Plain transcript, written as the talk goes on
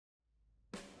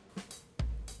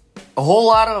A whole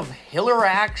lot of Hiller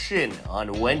action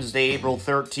on Wednesday, April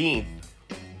 13th.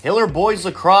 Hiller boys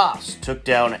lacrosse took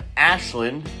down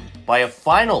Ashland by a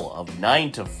final of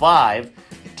 9-5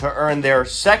 to earn their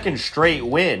second straight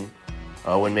win.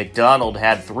 Owen McDonald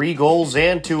had 3 goals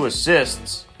and 2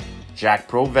 assists. Jack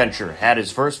Provencher had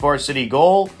his first varsity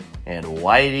goal, and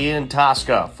Whitey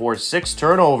Tosca forced 6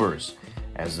 turnovers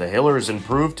as the Hillers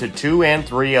improved to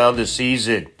 2-3 on the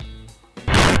season.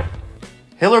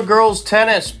 Hiller girls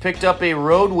tennis picked up a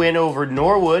road win over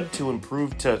Norwood to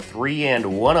improve to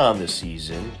 3-1 on the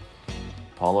season.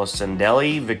 Paula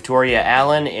Sandelli, Victoria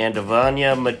Allen, and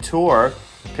Ivania Matur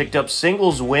picked up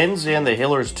singles wins, and the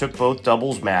Hillers took both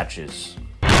doubles matches.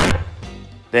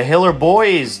 The Hiller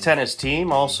boys tennis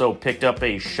team also picked up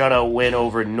a shutout win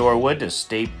over Norwood to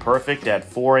stay perfect at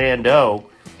 4-0.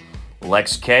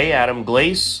 Lex K, Adam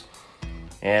Glace,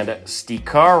 and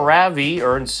Stikar Ravi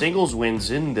earned singles wins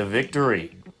in the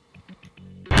victory.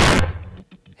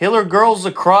 Hiller girls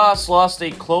lacrosse lost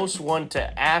a close one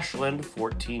to Ashland,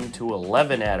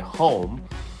 14-11 at home.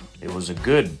 It was a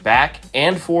good back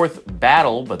and forth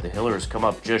battle, but the Hillers come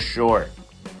up just short.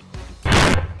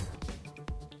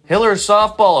 Hiller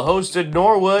softball hosted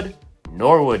Norwood.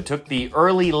 Norwood took the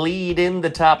early lead in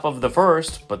the top of the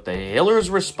first, but the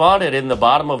Hillers responded in the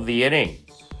bottom of the inning.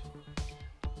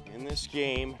 In this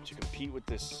game, to compete with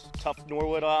this tough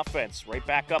Norwood offense, right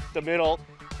back up the middle,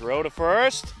 throw to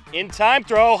first, in time,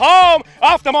 throw home,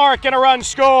 off the mark, and a run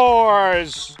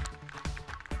scores.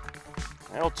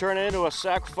 That'll turn into a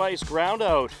sacrifice ground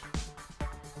out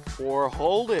for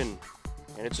Holden,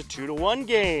 and it's a 2-1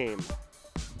 game.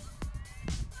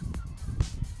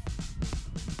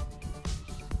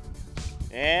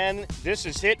 And this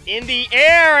is hit in the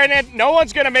air, and no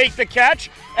one's going to make the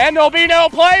catch, and there'll be no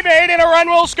play made, and a run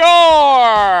will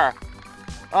score.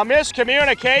 A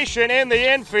miscommunication in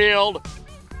the infield,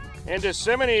 and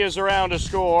DeSimone is around to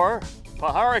score.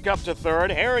 Paharik up to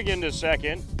third, Harrigan to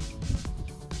second.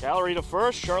 Callery to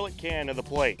first, Charlotte Can to the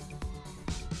plate.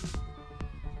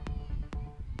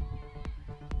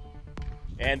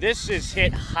 And this is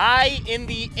hit high in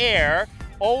the air,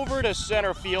 over to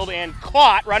center field and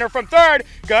caught. Runner from third,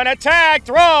 gonna tag,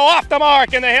 throw off the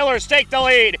mark, and the Hillers take the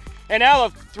lead. And now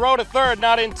the throw to third,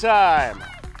 not in time.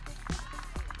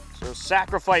 So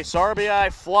sacrifice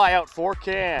RBI fly out for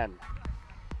Can.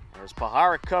 As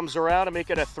Paharik comes around to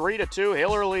make it a 3-2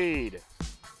 Hiller lead.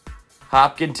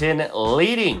 Hopkinton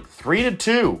leading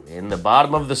 3-2 in the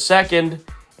bottom of the second,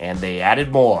 and they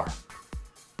added more.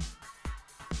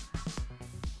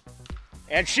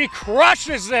 And she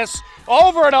crushes this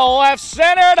over to left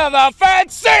center to the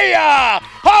fence. See ya!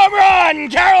 Home run,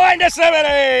 Caroline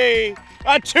DeSimone!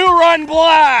 A 2-run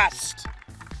blast!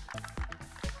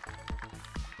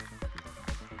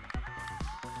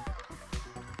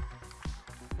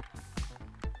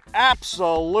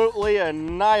 Absolutely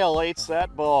annihilates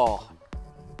that ball.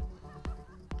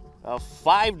 A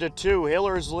 5-2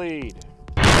 Hillers lead.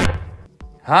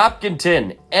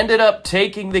 Hopkinton ended up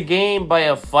taking the game by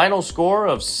a final score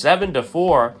of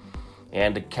 7-4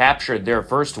 and captured their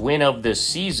first win of the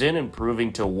season,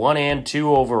 improving to 1-2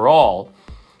 overall.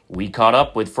 We caught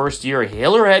up with first-year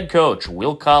Hiller head coach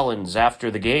Will Collins after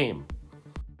the game.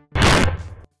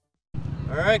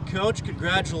 All right, Coach,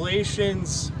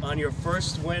 congratulations on your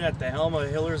first win at the helm of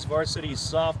Hillers varsity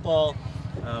softball.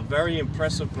 Very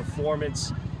impressive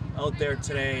performance out there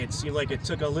today. It seemed like it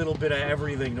took a little bit of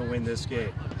everything to win this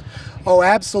game. Oh,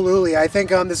 absolutely. I think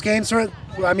this game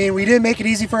we didn't make it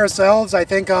easy for ourselves. I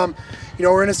think,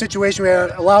 we're in a situation where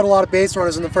we allowed a lot of base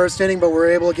runners in the first inning, but we were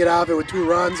able to get out of it with 2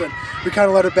 runs, and we kind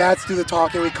of let our bats do the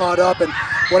talking. We caught up, and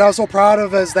what I was so proud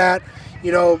of is that,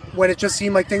 when it just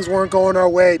seemed like things weren't going our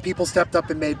way, people stepped up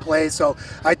and made plays. So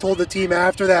I told the team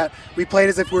after that, we played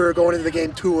as if we were going into the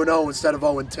game 2-0 instead of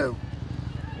 0-2.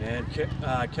 And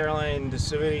Caroline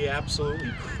DeSimone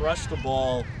absolutely crushed the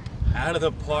ball out of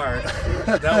the park.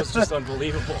 That was just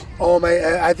unbelievable. Oh my!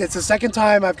 It's the second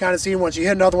time I've kind of seen one. She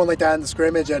hit another one like that in the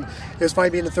scrimmage, and it was funny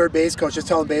being the third base coach, just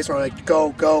telling base runner like,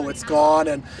 "Go, go, it's gone."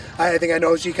 And I think I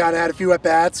know she kind of had a few at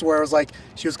bats where it was like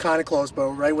she was kind of close, but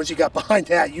right when she got behind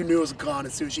that, you knew it was gone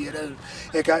as soon as she hit it.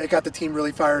 It got the team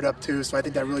really fired up too. So I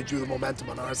think that really drew the momentum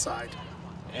on our side.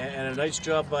 And a nice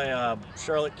job by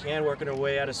Charlotte Can working her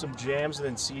way out of some jams, and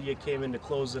then Cedia came in to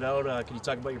close it out. Can you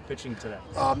talk about your pitching today?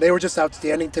 They were just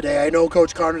outstanding today. I know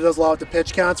Coach Carter does a lot with the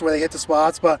pitch counts where they hit the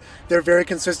spots, but they're very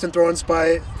consistent throwing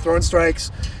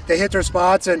strikes. They hit their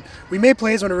spots, and we made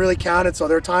plays when it really counted. So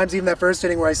there are times, even that first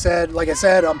inning, where I said,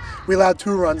 we allowed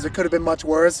 2 runs. It could have been much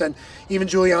worse, and even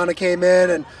Juliana came in,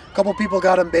 and a couple people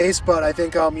got on base, but I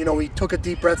think we took a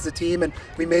deep breath as a team, and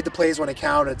we made the plays when it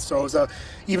counted. So it was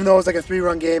even though it was like a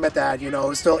 3-run game at that.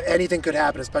 Still anything could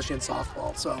happen, especially in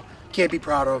softball. So can't be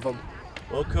prouder of them.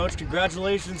 Well, Coach,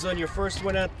 congratulations on your first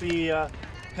win at the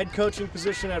head coaching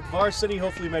position at varsity.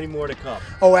 Hopefully many more to come.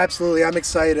 Oh, absolutely. I'm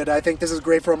excited. I think this is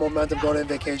great for our momentum going into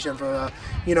vacation. I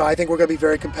think we're going to be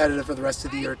very competitive for the rest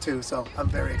of the year, too. So I'm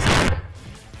very excited.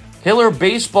 Hiller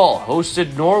Baseball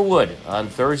hosted Norwood on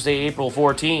Thursday, April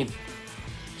 14th.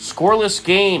 Scoreless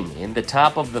game in the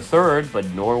top of the third, but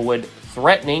Norwood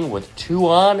threatening with 2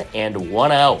 on and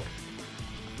 1 out.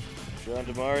 John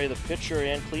Damari, the pitcher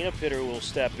and cleanup hitter, will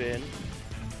step in.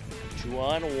 2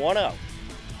 on, 1 out.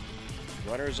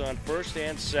 Runners on first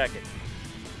and second.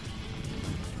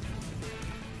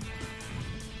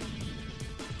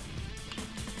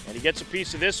 And he gets a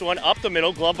piece of this one up the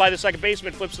middle. Glove by the second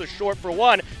baseman, flips the short for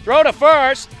 1. Throw to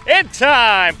first in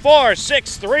time.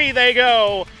 4-6-3 they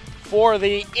go for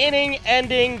the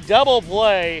inning-ending double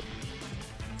play.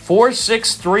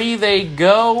 4-6-3 they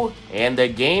go, and the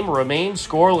game remains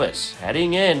scoreless.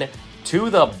 Heading in to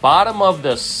the bottom of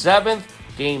the 7th,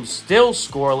 game still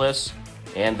scoreless,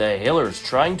 and the Hillers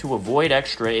trying to avoid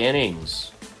extra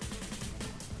innings.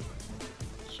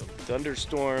 Some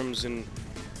thunderstorms and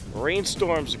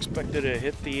rainstorms expected to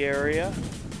hit the area.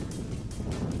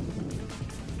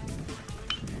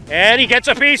 And he gets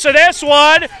a piece of this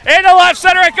one. Into left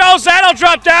center it goes. That'll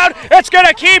drop down. It's going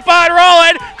to keep on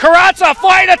rolling. Carranza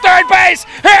flying to third base.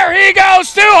 Here he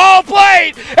goes to home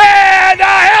plate. And the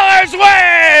Hillers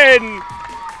win!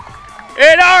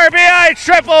 An RBI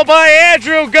triple by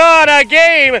Andrew Gahn. A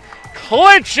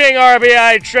game-clinching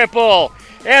RBI triple.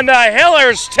 And the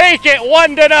Hillers take it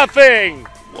 1-0.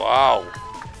 Wow.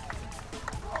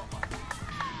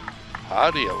 How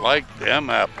do you like them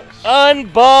apples?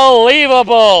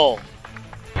 Unbelievable.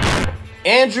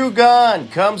 Andrew Gahn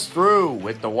comes through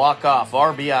with the walk-off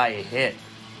RBI hit.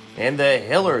 And the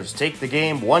Hillers take the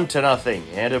game 1-0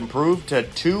 and improve to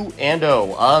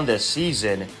 2-0 on the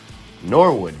season.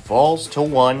 Norwood falls to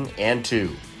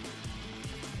 1-2.